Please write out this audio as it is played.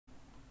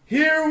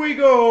Here we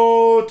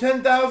go.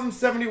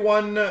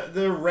 10,071.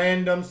 The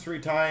randoms 3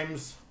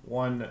 times.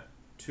 1,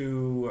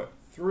 2,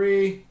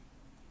 3.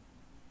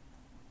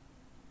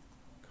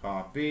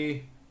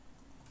 Copy.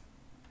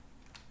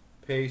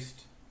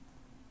 Paste.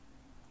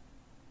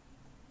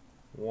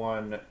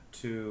 1,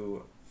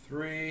 2,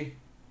 3.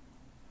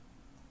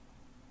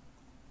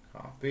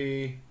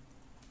 Copy.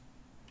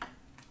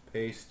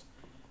 Paste.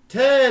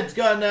 Ted's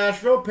got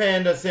Nashville.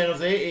 Panda San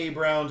Jose. A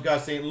Brown's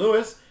got St.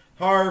 Louis.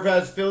 Harv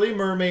has Philly.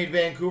 Mermaid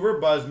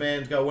Vancouver.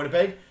 Buzzman's got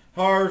Winnipeg.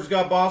 Harv's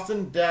got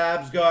Boston.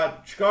 Dab's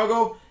got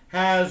Chicago.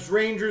 Has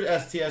Rangers.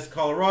 STS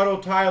Colorado.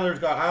 Tyler's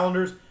got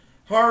Islanders.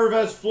 Harv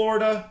has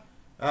Florida.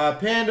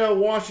 Panda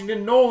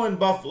Washington. Nolan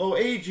Buffalo.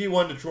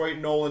 AG1 Detroit.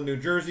 Nolan New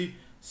Jersey.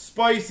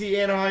 Spicy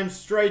Anaheim.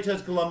 Strite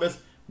has Columbus.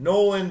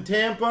 Nolan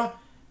Tampa.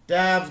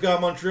 Dab's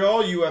got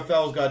Montreal.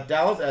 UFL's got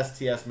Dallas.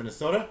 STS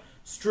Minnesota.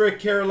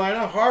 Strict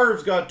Carolina.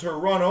 Harv's got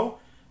Toronto.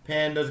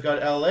 Panda's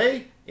got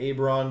LA.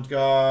 Abron's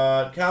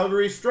got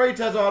Calgary. Strite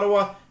has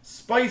Ottawa.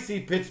 Spicy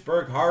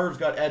Pittsburgh. Harv's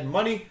got Ed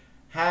Money.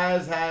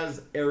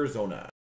 Has Arizona.